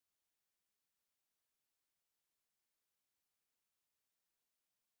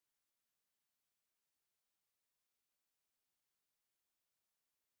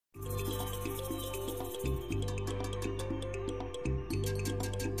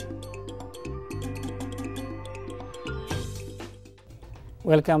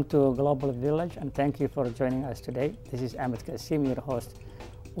Welcome to Global Village, and thank you for joining us today. This is Ahmed Kasim, your host.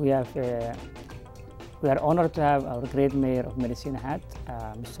 We are honored to have our great mayor of Medicine Hat,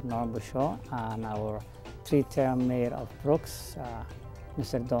 Mr. Norm Boucher, and our three-term mayor of Brooks,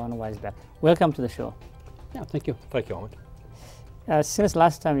 Mr. Don Weisbeck. Welcome to the show. Yeah, thank you. Thank you, Ahmed. Since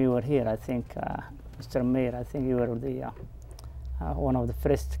last time you were here, I think, Mr. Mayor, I think you were the one of the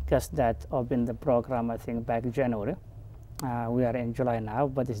first guests that opened the program, I think, back in January. We are in July now,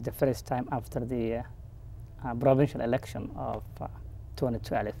 but it's the first time after the provincial election of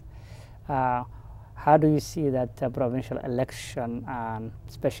 2012. How do you see that provincial election,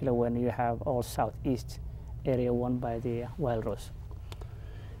 especially when you have all southeast area won by the Wild Rose?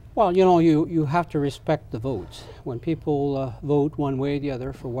 Well, you know, you have to respect the votes. When people vote one way or the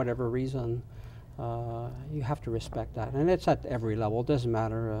other for whatever reason, you have to respect that. And it's at every level. It doesn't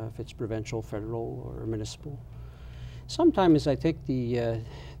matter if it's provincial, federal, or municipal. Sometimes I think the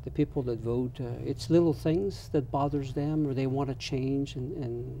people that vote, it's little things that bothers them, or they want to change,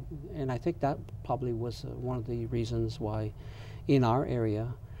 and I think that probably was one of the reasons why in our area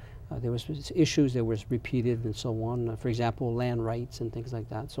there was issues that was repeated and so on. For example, land rights and things like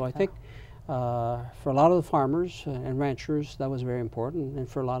that. So I think for a lot of the farmers and ranchers that was very important, and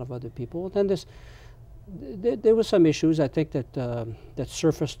for a lot of other people. Then there were some issues I think that that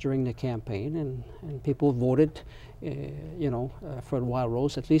surfaced during the campaign, and people voted, for the Wild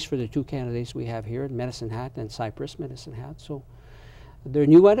Rose, at least for the two candidates we have here, Medicine Hat and Cypress Medicine Hat. So they're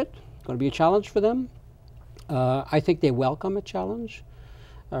new at it. Going to be a challenge for them. I think they welcome a challenge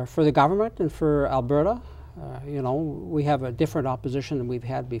for the government and for Alberta. We have a different opposition than we've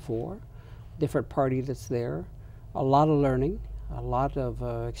had before, different party that's there, a lot of learning, a lot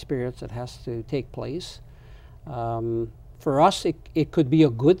of experience that has to take place. For us, it could be a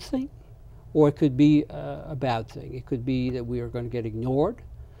good thing, or it could be a bad thing. It could be that we are going to get ignored,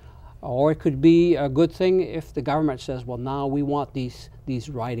 or it could be a good thing if the government says, well, now we want these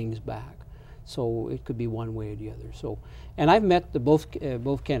ridings back. So it could be one way or the other. So, and I've met both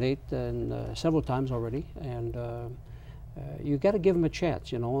candidates several times already, and you got to give them a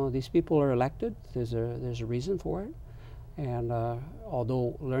chance. These people are elected. There's a reason for it, and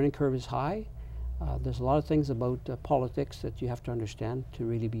although learning curve is high, there's a lot of things about politics that you have to understand to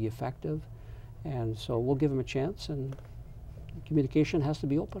really be effective, and so we'll give them a chance, and communication has to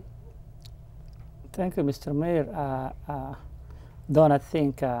be open. Thank you, Mr. Mayor. Don, I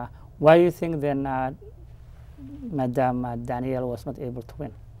think. Why do you think then Madame Danielle was not able to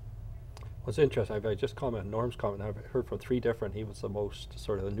win? Well, it's interesting. I just comment on Norm's comment. I've heard from three different. He was the most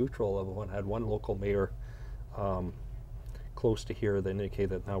sort of the neutral of one. Had one local mayor close to here that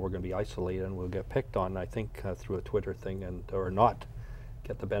indicated that now we're going to be isolated and we'll get picked on, I think, through a Twitter thing, or not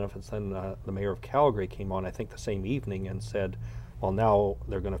get the benefits. Then the mayor of Calgary came on, I think, the same evening and said, well, now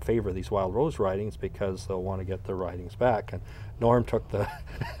they're going to favor these Wild Rose ridings because they'll want to get their ridings back. And Norm took the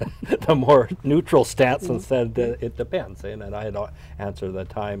the more neutral stance and said it depends. And I had answered at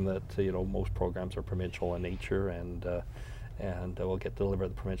the time that most programs are provincial in nature, and will get delivered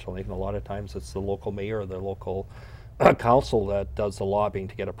at the provincial nature. And a lot of times it's the local mayor or the local council that does the lobbying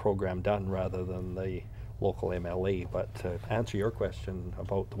to get a program done rather than the local MLA. But to answer your question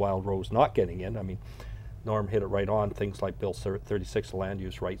about the Wild Rose not getting in, I mean, Norm hit it right on. Things like Bill 36, land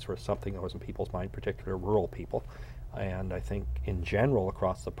use rights, were something that was in people's mind, particularly rural people. And I think in general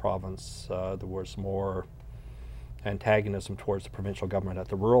across the province there was more antagonism towards the provincial government at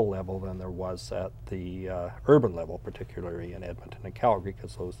the rural level than there was at the urban level, particularly in Edmonton and Calgary,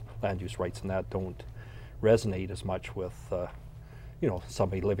 because those land use rights and that don't resonate as much with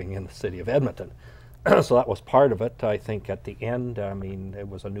somebody living in the city of Edmonton. So that was part of it. I think at the end, I mean, it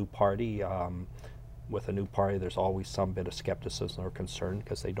was a new party. With a new party, there's always some bit of skepticism or concern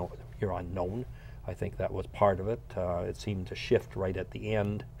because you're unknown. I think that was part of it. It seemed to shift right at the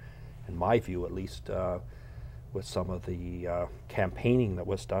end, in my view at least, with some of the campaigning that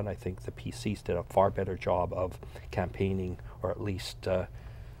was done. I think the PCs did a far better job of campaigning, or at least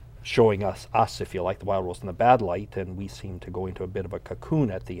showing us, if you like, the Wild Rose in the bad light, and we seemed to go into a bit of a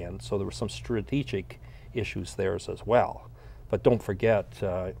cocoon at the end. So there were some strategic issues there as well. But don't forget,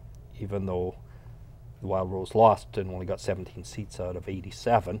 even though the Wild Rose lost and only got 17 seats out of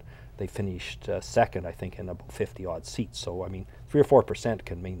 87, they finished second, I think, in about 50-odd seats. So, I mean, 3 or 4%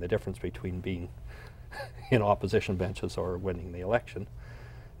 can mean the difference between being in opposition benches or winning the election.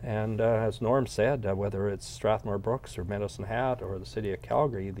 And as Norm said, whether it's Strathmore Brooks or Medicine Hat or the city of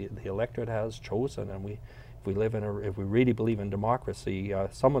Calgary, the electorate has chosen, and if we really believe in democracy,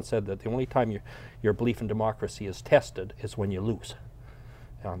 someone said that the only time your belief in democracy is tested is when you lose.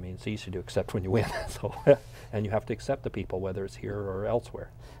 I mean, it's easy to accept when you win, so and you have to accept the people, whether it's here or elsewhere.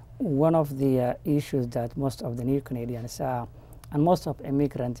 One of the issues that most of the new Canadians and most of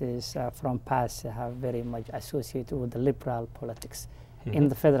immigrants is, from past have very much associated with the liberal politics in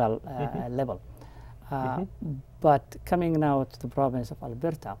the federal level. But coming now to the province of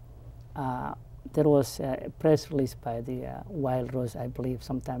Alberta, there was a press release by the Wild Rose, I believe,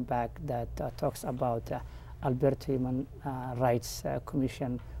 sometime back that talks about Alberta Human Rights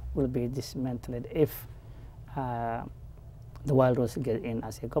Commission will be dismantled if the Wild Rose get in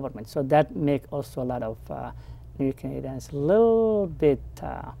as a government. So that make also a lot of new Canadians a little bit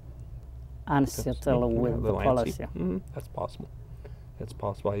unsettled with the policy. That's possible. It's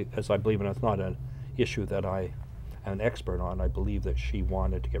possible. As I believe, and it's not an issue that I am an expert on, I believe that she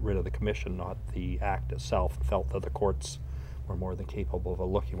wanted to get rid of the commission, not the act itself, felt that the courts were more than capable of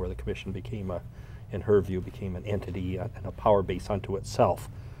looking where the commission became in her view, became an entity and a power base unto itself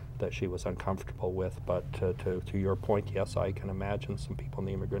that she was uncomfortable with. But to your point, yes, I can imagine some people in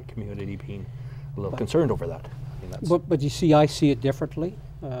the immigrant community being a little concerned over that. I mean, that's but you see, I see it differently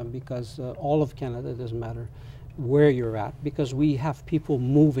because all of Canada, it doesn't matter where you're at, because we have people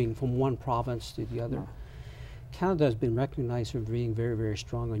moving from one province to the other. Canada has been recognized for being very, very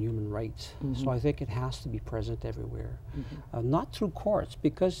strong on human rights. So I think it has to be present everywhere. Not through courts,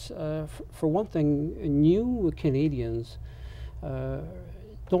 because for one thing, new Canadians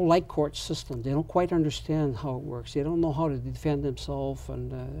don't like court system. They don't quite understand how it works. They don't know how to defend themselves,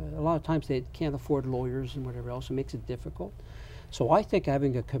 and a lot of times they can't afford lawyers and whatever else. It makes it difficult. So I think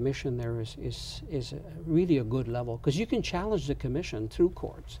having a commission there is really a good level, because you can challenge the commission through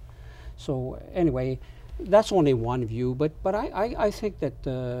courts. So anyway, that's only one view, but I think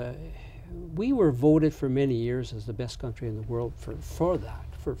that we were voted for many years as the best country in the world for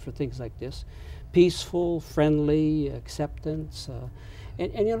things like this. Peaceful, friendly, acceptance.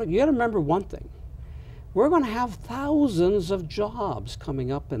 And you know, you got to remember one thing. We're going to have thousands of jobs coming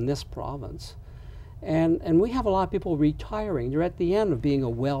up in this province. And we have a lot of people retiring. They're at the end of being a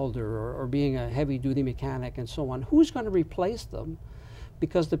welder or being a heavy-duty mechanic and so on. Who's going to replace them?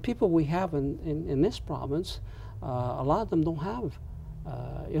 Because the people we have in this province, a lot of them don't have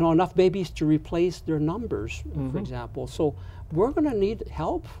you know, enough babies to replace their numbers, for example. So we're going to need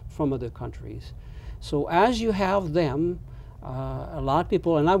help from other countries. So as you have them, a lot of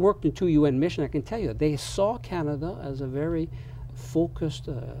people, and I worked in 2 UN missions, I can tell you, they saw Canada as a very focused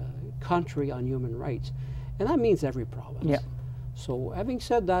country on human rights. And that means every province. Yeah. So having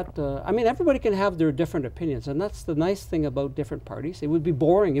said that, I mean, everybody can have their different opinions, and that's the nice thing about different parties. It would be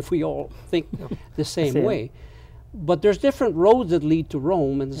boring if we all think the same way. But there's different roads that lead to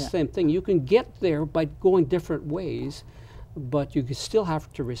Rome, and it's the same thing. You can get there by going different ways, but you still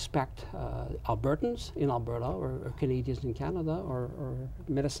have to respect Albertans in Alberta or Canadians in Canada or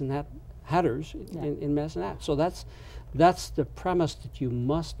Medicine Hatters in Medicine Hat. So that's the premise that you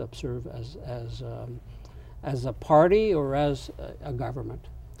must observe as a party or as a government.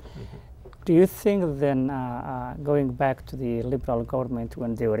 Do you think then, going back to the Liberal government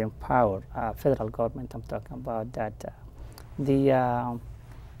when they were in power, federal government I'm talking about, that the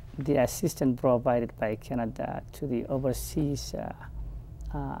assistance provided by Canada to the overseas,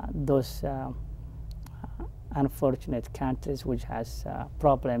 those unfortunate countries which has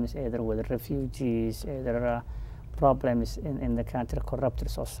problems either with refugees, either problems in the country, corrupted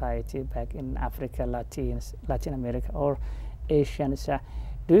society back in Africa, Latin America, or Asians.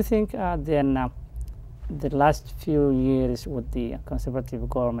 Do you think then the last few years with the Conservative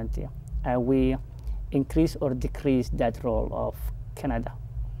government, we increase or decrease that role of Canada?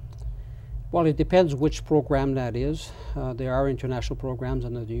 Well, it depends which program that is. There are international programs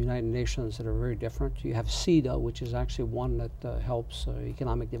under the United Nations that are very different. You have CEDA, which is actually one that helps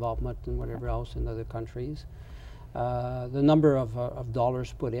economic development and whatever else in other countries. The number of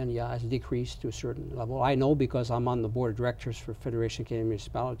dollars put in, has decreased to a certain level. I know because I'm on the board of directors for Federation of Canadian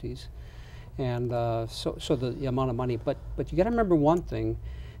Municipalities, and so the amount of money. But you got to remember one thing: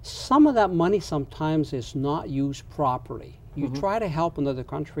 some of that money sometimes is not used properly. You try to help another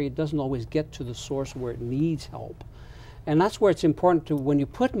country, it doesn't always get to the source where it needs help, and that's where it's important to, when you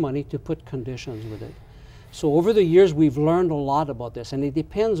put money, to put conditions with it. So over the years, we've learned a lot about this, and it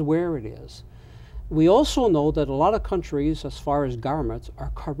depends where it is. We also know that a lot of countries, as far as governments,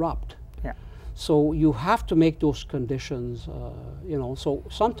 are corrupt. Yeah. So you have to make those conditions, you know. So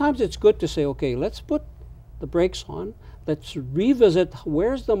sometimes it's good to say, okay, let's put the brakes on. Let's revisit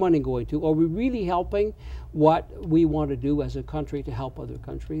where's the money going to. Are we really helping what we want to do as a country to help other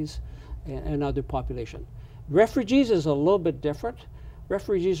countries and other population? Refugees is a little bit different.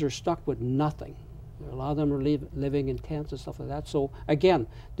 Refugees are stuck with nothing. A lot of them are living in tents and stuff like that. So again,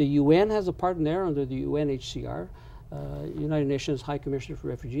 the UN has a part in there under the UNHCR, United Nations High Commissioner for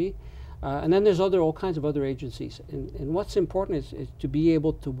Refugee. And then there's all kinds of other agencies. And what's important is to be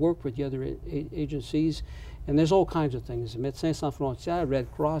able to work with the other agencies. And there's all kinds of things. Médecins Sans Frontières,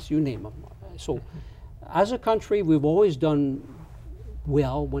 Red Cross, you name them. So as a country, we've always done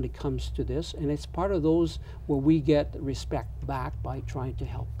well when it comes to this. And it's part of those where we get respect back by trying to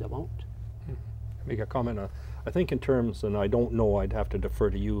help them out. Make a comment. I think in terms, and I don't know, I'd have to defer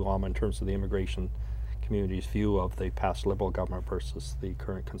to you, in terms of the immigration community's view of the past Liberal government versus the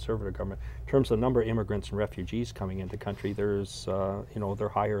current Conservative government. In terms of the number of immigrants and refugees coming into country, there's, they're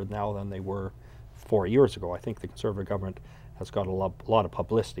higher now than they were 4 years ago. I think the Conservative government has got a lot of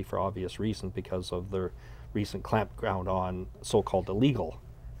publicity for obvious reasons because of their recent clampdown on so-called illegal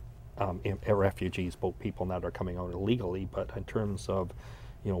refugees, both people that are coming out illegally, but in terms of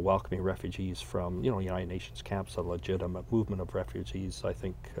welcoming refugees from United Nations camps, a legitimate movement of refugees, I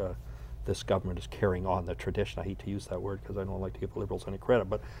think this government is carrying on the tradition. I hate to use that word because I don't like to give Liberals any credit,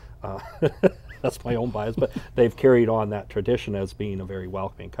 but that's my own bias. But they've carried on that tradition as being a very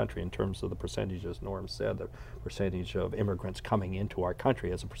welcoming country in terms of the percentage, as Norm said, the percentage of immigrants coming into our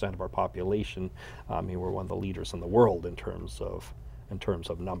country as a percent of our population. I mean, we're one of the leaders in the world in terms of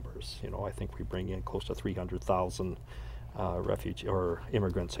numbers. I think we bring in close to 300,000 refugee or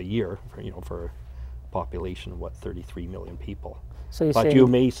immigrants a year for a population of 33 million people. So but you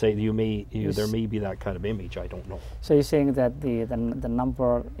may say there may be that kind of image. I don't know. So you're saying that the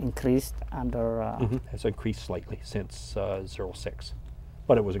number increased under? It's increased slightly since 06,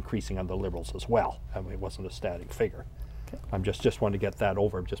 but it was increasing on the Liberals as well. I mean, it wasn't a static figure. Okay. I'm just want to get that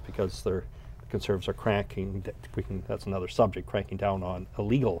over, just because the Conservatives are cranking. That's another subject. Cranking down on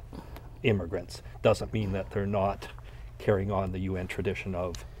illegal immigrants doesn't mean that they're not carrying on the UN tradition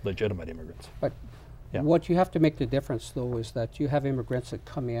of legitimate immigrants. But what you have to make the difference, though, is that you have immigrants that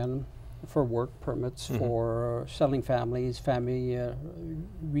come in for work permits, for settling families, family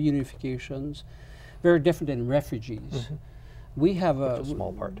reunifications, very different than refugees. We have a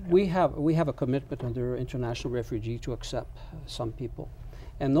small part. We have a commitment under international refugee to accept some people,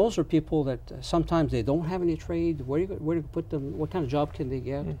 and those are people that sometimes they don't have any trade. Where do you put them? What kind of job can they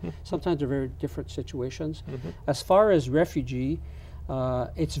get? Sometimes they're very different situations. As far as refugee,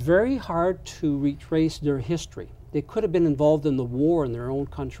 it's very hard to retrace their history. They could have been involved in the war in their own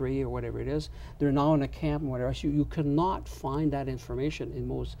country or whatever it is. They're now in a camp and whatever else. You cannot find that information in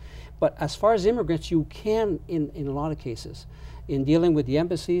most. But as far as immigrants, you can in a lot of cases. In dealing with the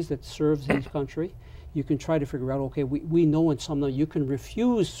embassies that serve each country, you can try to figure out, okay, we know in some you can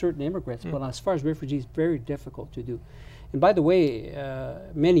refuse certain immigrants, but as far as refugees, very difficult to do. And by the way,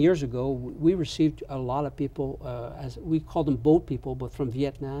 many years ago, we received a lot of people, as we call them boat people, but from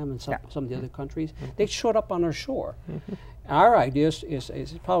Vietnam and some of the other countries. They showed up on our shore. Our idea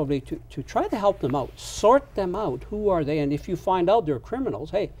is probably to try to help them out, sort them out. Who are they? And if you find out they're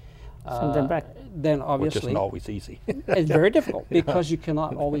criminals, hey, send them back. Then obviously, which isn't always easy. It's very difficult because you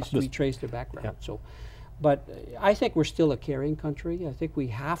cannot always retrace their background. So, but I think we're still a caring country. I think we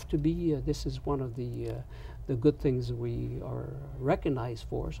have to be. This is one of the good things that we are recognized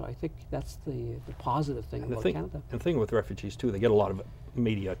for. So I think that's the positive thing about Canada. And the thing with refugees too, they get a lot of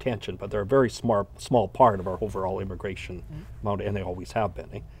media attention, but they're a very small part of our overall immigration amount, and they always have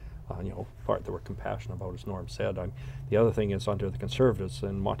been. Part that we're compassionate about, as Norm said. The other thing is, under the Conservatives,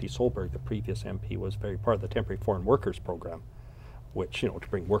 and Monty Solberg, the previous MP, was very part of the Temporary Foreign Workers Program, which, to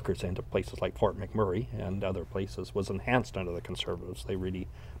bring workers into places like Fort McMurray and other places was enhanced under the Conservatives. They really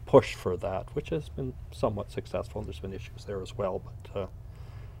pushed for that, which has been somewhat successful. There's been issues there as well, but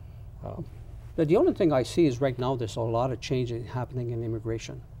the only thing I see is right now there's a lot of change happening in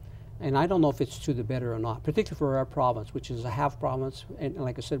immigration. And I don't know if it's to the better or not, particularly for our province, which is a half province, and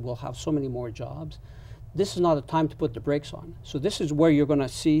like I said, we'll have so many more jobs. This is not a time to put the brakes on. So this is where you're going to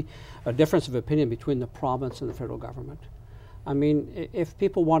see a difference of opinion between the province and the federal government. I mean, if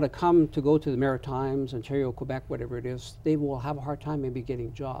people want to go to the Maritimes, Ontario, Quebec, whatever it is, they will have a hard time maybe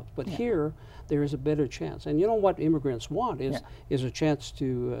getting jobs. But here, there is a better chance. And you know what immigrants want is a chance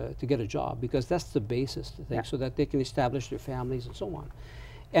to get a job, because that's the basis, I think, so that they can establish their families and so on.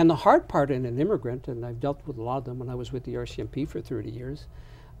 And the hard part in an immigrant, and I've dealt with a lot of them when I was with the RCMP for 30 years,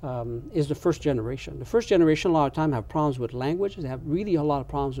 is the first generation. The first generation a lot of time have problems with language, they have really a lot of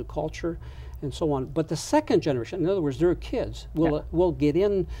problems with culture and so on. But the second generation, in other words, their kids will get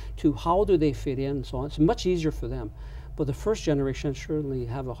into how do they fit in and so on. It's much easier for them. But the first generation certainly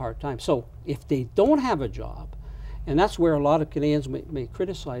have a hard time. So if they don't have a job And that's where a lot of Canadians may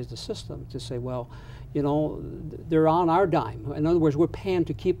criticize the system to say, well, you know, they're on our dime. In other words, we're paying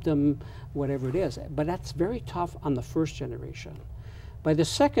to keep them, whatever it is. But that's very tough on the first generation. By the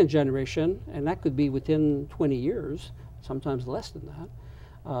second generation, and that could be within 20 years, sometimes less than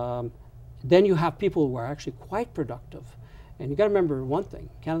that, then you have people who are actually quite productive. And you got to remember one thing: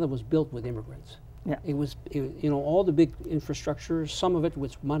 Canada was built with immigrants. Yeah. It was, you know, all the big infrastructure. Some of it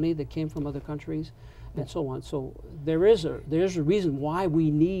was money that came from other countries, and so on. So there's a reason why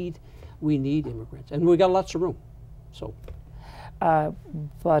we need immigrants, and we got lots of room. So.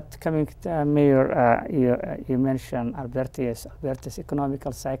 But coming to Mayor, you mentioned Alberta's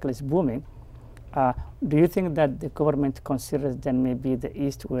economical cycle is booming. Do you think that the government considers then maybe the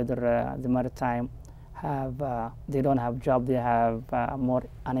East, whether the Maritime they don't have job, they have more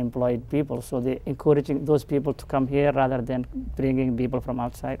unemployed people, so they're encouraging those people to come here rather than bringing people from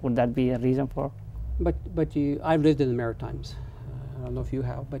outside? Would that be a reason for? But I've lived in the Maritimes. I don't know if you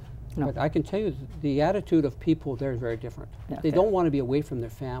have, but No. But I can tell you the attitude of people there is very different. Yeah, they don't want to be away from their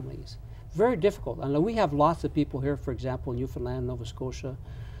families. Very difficult. I know we have lots of people here, for example, Newfoundland, Nova Scotia,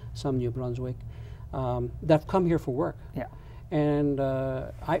 some New Brunswick, that come here for work. Yeah. And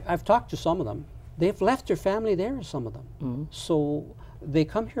I've talked to some of them. They've left their family there, some of them. Mm-hmm. So they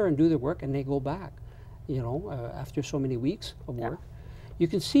come here and do their work and they go back, you know, after so many weeks of work. You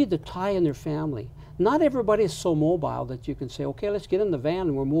can see the tie in their family. Not everybody is so mobile that you can say, okay, let's get in the van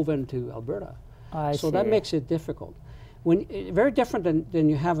and we're moving to Alberta. So that makes it difficult. Very different than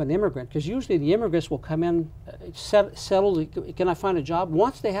you have an immigrant, because usually the immigrants will come in, settle, can I find a job?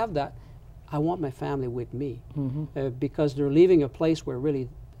 Once they have that, I want my family with me, because they're leaving a place where really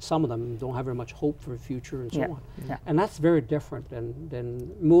some of them don't have very much hope for the future and so on. Yeah. And that's very different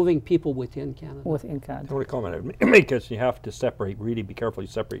than moving people within Canada. Within Canada. The only comment I'd make is you have to separate, really be careful, you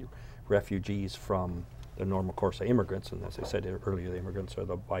separate refugees from the normal course of immigrants, and as I said earlier, the immigrants are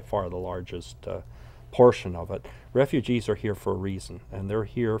by far the largest portion of it. Refugees are here for a reason, and they're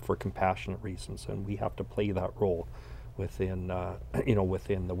here for compassionate reasons, and we have to play that role within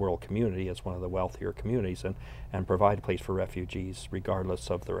within the world community as one of the wealthier communities, and provide a place for refugees regardless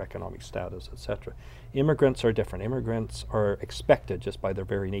of their economic status, etc. Immigrants are different. Immigrants are expected just by their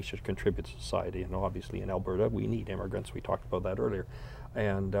very nature to contribute to society, and obviously in Alberta we need immigrants. We talked about that earlier,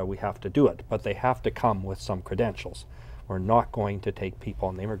 and we have to do it, but they have to come with some credentials. We're not going to take people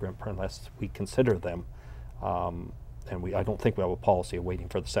on the immigrant unless we consider them, and I don't think we have a policy of waiting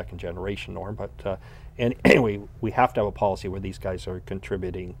for the second generation, Norm, but and anyway, we have to have a policy where these guys are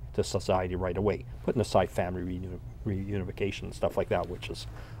contributing to society right away, putting aside family reunification and stuff like that, which is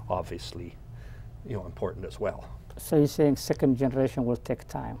obviously, important as well. So you're saying second generation will take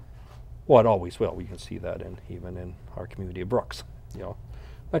time? Well, it always will. We can see that even in our community of Brooks,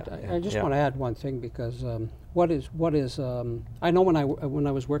 But I just want to add one thing, because what is I know when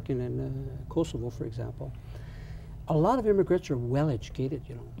I was working in Kosovo, for example, a lot of immigrants are well educated,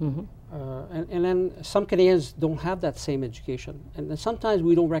 and then some Canadians don't have that same education, and then sometimes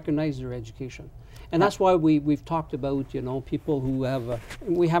we don't recognize their education, and that's why we've talked about people who have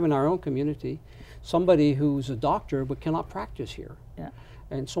we have in our own community somebody who's a doctor but cannot practice here. Yeah.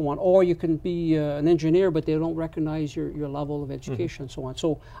 And so on, or you can be an engineer, but they don't recognize your level of education, and so on.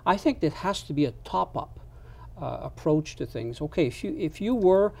 So I think there has to be a top-up approach to things. Okay, if you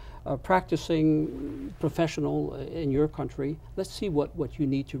were a practicing professional in your country, let's see what you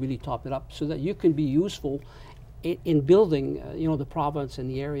need to really top it up, so that you can be useful in building, the province and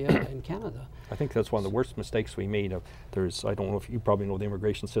the area in Canada. I think that's one of the worst mistakes we made. I don't know if you probably know the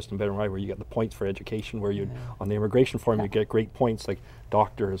immigration system better than I, where you get the points for education, where you on the immigration form you get great points, like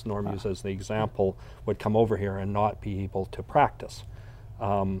doctor, as Norm used as the example, would come over here and not be able to practice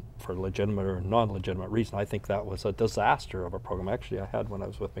for legitimate or non-legitimate reason. I think that was a disaster of a program. Actually, I had, when I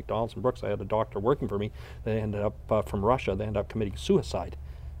was with McDonald's and Brooks, I had a doctor working for me. They ended up from Russia. They ended up committing suicide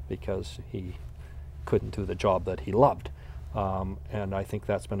because he couldn't do the job that he loved. And I think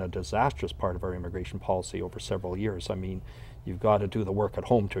that's been a disastrous part of our immigration policy over several years. I mean, you've got to do the work at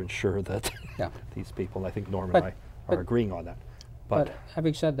home to ensure that these people, and I think Norm and I are agreeing on that. But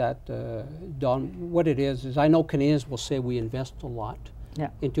having said that, Don, what it is I know Canadians will say we invest a lot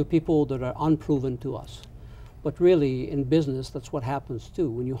into people that are unproven to us. But really, in business, that's what happens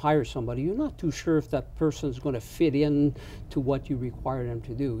too. When you hire somebody, you're not too sure if that person is going to fit in to what you require them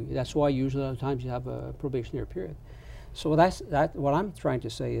to do. That's why usually a lot of times you have a probationary period. So what I'm trying to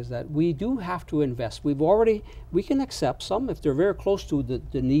say is that we do have to invest. We can accept some if they're very close to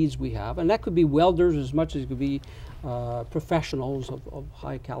the needs we have, and that could be welders as much as it could be professionals of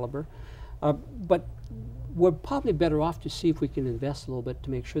high caliber. But we're probably better off to see if we can invest a little bit to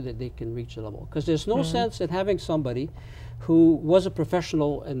make sure that they can reach the level. Because there's no sense in having somebody who was a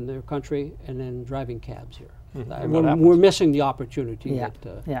professional in their country and then driving cabs here. We're missing the opportunity. Yeah.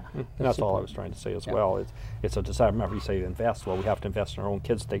 And that's all I was trying to say as well. It's a desire. Remember, you say invest. Well, we have to invest in our own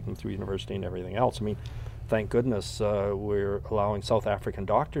kids, take them through university and everything else. I mean, thank goodness we're allowing South African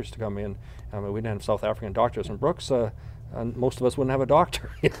doctors to come in. I mean, we didn't have South African doctors in Brooks, and most of us wouldn't have a doctor.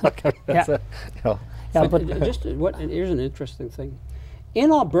 Here's an interesting thing.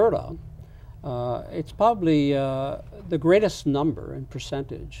 In Alberta, it's probably the greatest number in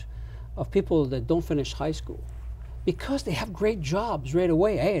percentage of people that don't finish high school because they have great jobs right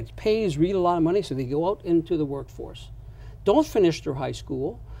away. Hey, it pays really a lot of money, so they go out into the workforce. Don't finish their high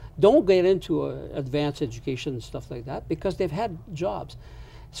school, don't get into advanced education and stuff like that because they've had jobs.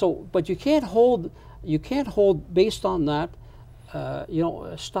 So, but you can't hold based on that,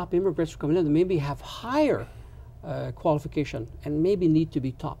 stop immigrants from coming in that maybe have higher qualification and maybe need to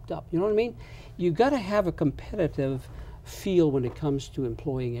be topped up. You know what I mean? You got to have a competitive feel when it comes to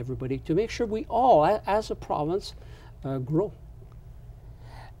employing everybody to make sure we all, as a province, grow.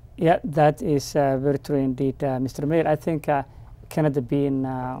 Yeah, that is very true indeed, Mr. Mayor. I think Canada being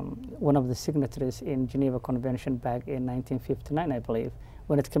one of the signatories in Geneva Convention back in 1959, I believe,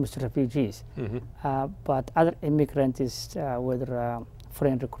 when it comes to refugees. But other immigrants, whether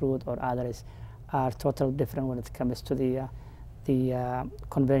foreign recruit or others, are totally different when it comes to the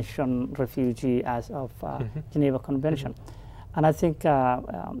convention refugee as of Geneva Convention. And I think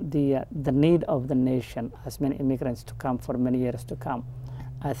the need of the nation, as many immigrants to come for many years to come,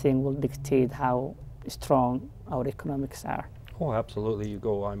 I think will dictate how strong our economics are. Oh, absolutely. You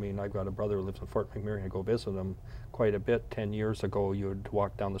go, I mean, I've got a brother who lives in Fort McMurray, and I go visit him quite a bit. 10 years ago, you'd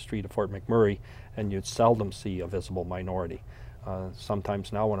walk down the street of Fort McMurray, and you'd seldom see a visible minority.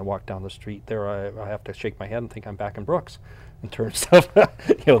 Sometimes now when I walk down the street there, I have to shake my head and think I'm back in Brooks in terms of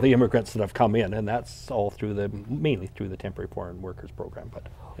the immigrants that have come in, and that's all through mainly through the Temporary Foreign Workers Program. But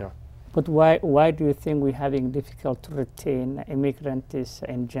But why do you think we're having difficult to retain immigrants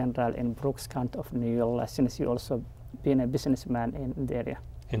in general in Brooks County of Newell, since you also been a businessman in the area?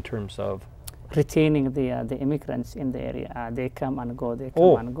 In terms of retaining the immigrants in the area, they come and go. They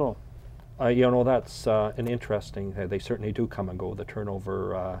come and go. That's an interesting. They certainly do come and go. The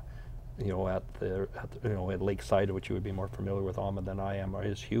turnover, at Lakeside, which you would be more familiar with, Ahmed, than I am,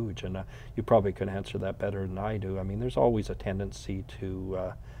 is huge, and you probably can answer that better than I do. I mean, there's always a tendency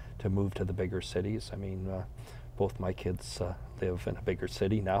to move to the bigger cities. I mean, both my kids live in a bigger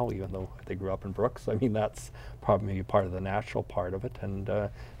city now, even though they grew up in Brooks. I mean, that's probably part of the natural part of it, and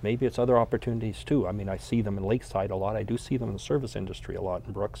maybe it's other opportunities too. I mean, I see them in Lakeside a lot. I do see them in the service industry a lot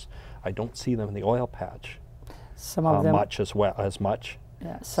in Brooks. I don't see them in the oil patch much.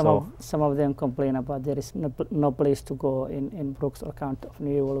 Yeah, some of them complain about there is no place to go in Brooks or County of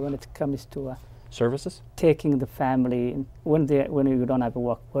Newell when it comes to services. Taking the family when you don't have a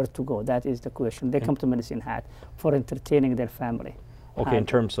work, where to go? That is the question. They come to Medicine Hat for entertaining their family. Okay, in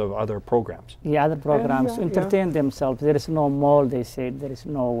terms of other programs. Yeah, other programs entertain themselves. There is no mall. They say there is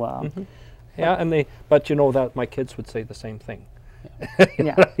no. But you know that my kids would say the same thing.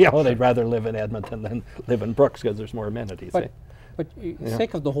 They'd rather live in Edmonton than live in Brooks because there's more amenities. But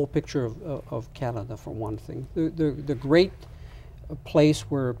think of the whole picture of Canada for one thing. The great place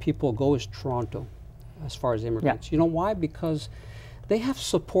where people go is Toronto, as far as immigrants. You know why? Because they have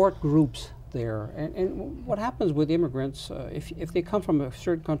support groups there. And what happens with immigrants, if they come from a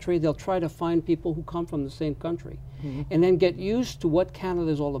certain country, they'll try to find people who come from the same country and then get used to what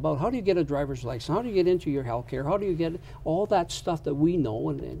Canada is all about. How do you get a driver's license? How do you get into your health care? How do you get all that stuff that we know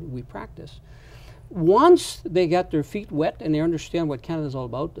and we practice? Once they get their feet wet and they understand what Canada is all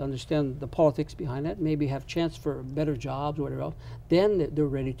about, understand the politics behind it, maybe have chance for better jobs or whatever else, then they're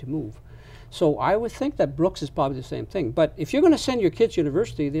ready to move. So I would think that Brooks is probably the same thing. But if you're going to send your kids to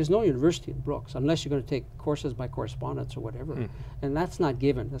university, there's no university in Brooks unless you're going to take courses by correspondence or whatever. And that's not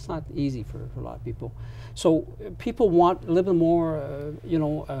given. That's not easy for a lot of people. So people want a little more,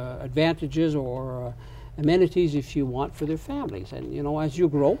 advantages or amenities, if you want, for their families. And as you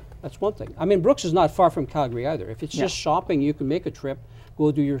grow, that's one thing. I mean, Brooks is not far from Calgary either. If it's just shopping, you can make a trip,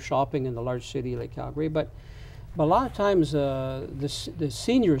 go do your shopping in the large city like Calgary. But a lot of times the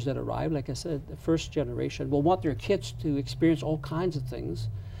seniors that arrive, like I said, the first generation, will want their kids to experience all kinds of things,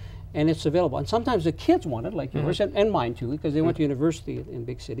 and it's available. And sometimes the kids want it, like yours, and mine too, because they went to university in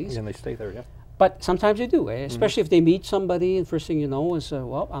big cities. And they stay there, But sometimes they do, especially if they meet somebody, and first thing you know is,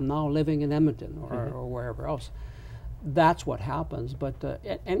 well, I'm now living in Edmonton or wherever else. That's what happens. But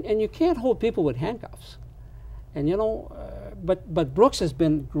and you can't hold people with handcuffs. And you know, but Brooks has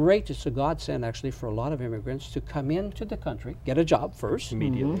been great. It's a godsend actually for a lot of immigrants to come into the country, get a job first.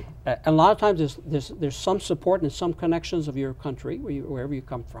 Immediately. And a lot of times there's some support and some connections of your country, wherever you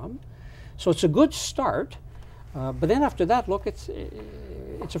come from. So it's a good start. But then after that, look, it's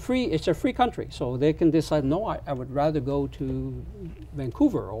a free country. So they can decide, no, I would rather go to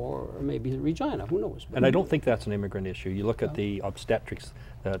Vancouver or maybe Regina, who knows. And I don't think that's an immigrant issue. You look at the obstetrics,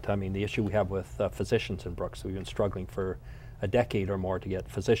 I mean, the issue we have with physicians in Brooks. We've been struggling for a decade or more to get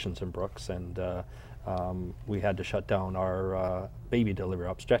physicians in Brooks, and we had to shut down our baby delivery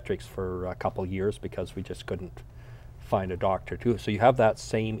obstetrics for a couple years because we just couldn't find a doctor too. So you have that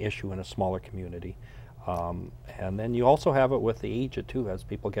same issue in a smaller community. And then you also have it with the aged too. As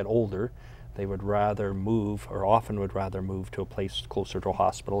people get older, they would rather move, or often would rather move to a place closer to a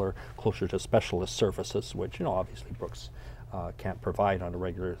hospital or closer to specialist services, which, you know, obviously Brooks can't provide on a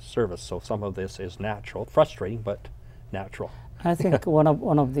regular service. So some of this is natural, frustrating, but natural. I think one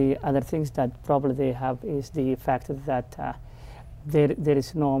of the other things that probably they have is the fact that there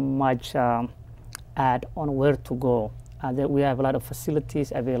is no much ad on where to go. We have a lot of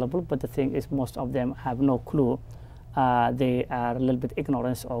facilities available, but the thing is most of them have no clue. They are a little bit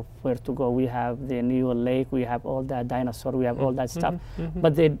ignorant of where to go. We have the Newell Lake, we have all that dinosaur, we have all that stuff,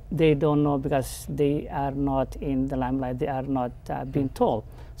 but they don't know because they are not in the limelight, they are not being told.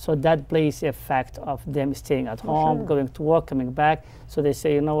 So that plays a fact of them staying at home, going to work, coming back. So they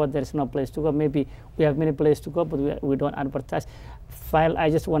say, you know what, there's no place to go. Maybe we have many places to go, but we don't advertise. I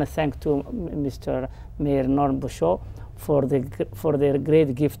just want to thank to Mr. Mayor Norm Boucher for their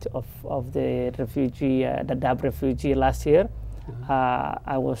great gift of the refugee, the DAB refugee last year.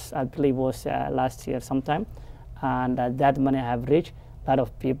 I believe was last year sometime, and that money have reached. A lot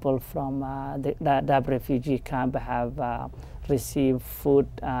of people from the DAB refugee camp have received food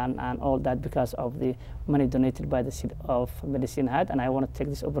and all that because of the money donated by the city of Medicine Hat. And I want to take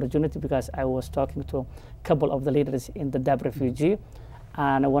this opportunity because I was talking to a couple of the leaders in the DAB refugee,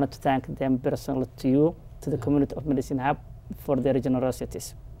 and I wanted to thank them personally, to you, to the community of Medicine Hat, for their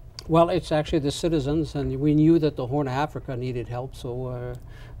generosities. Well, it's actually the citizens, and we knew that the Horn of Africa needed help. So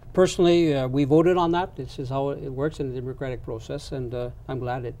personally, we voted on that. This is how it works in the democratic process, and I'm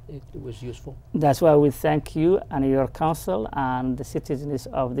glad it was useful. That's why we thank you and your council and the citizens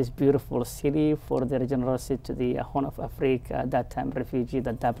of this beautiful city for their generosity to the Horn of Africa, that time refugee,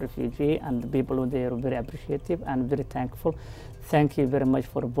 the DAB refugee, and the people there are very appreciative and very thankful. Thank you very much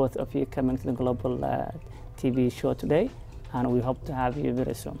for both of you coming to the Global TV show today, and we hope to have you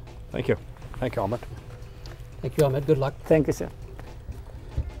very soon. Thank you. Thank you, Ahmed. Thank you, Ahmed. Good luck. Thank you, sir.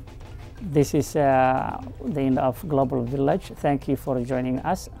 This is the end of Global Village. Thank you for joining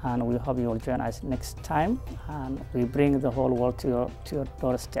us, and we hope you will join us next time, and we bring the whole world to your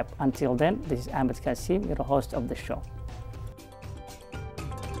doorstep. Until then, this is Ahmed Kasim, your host of the show.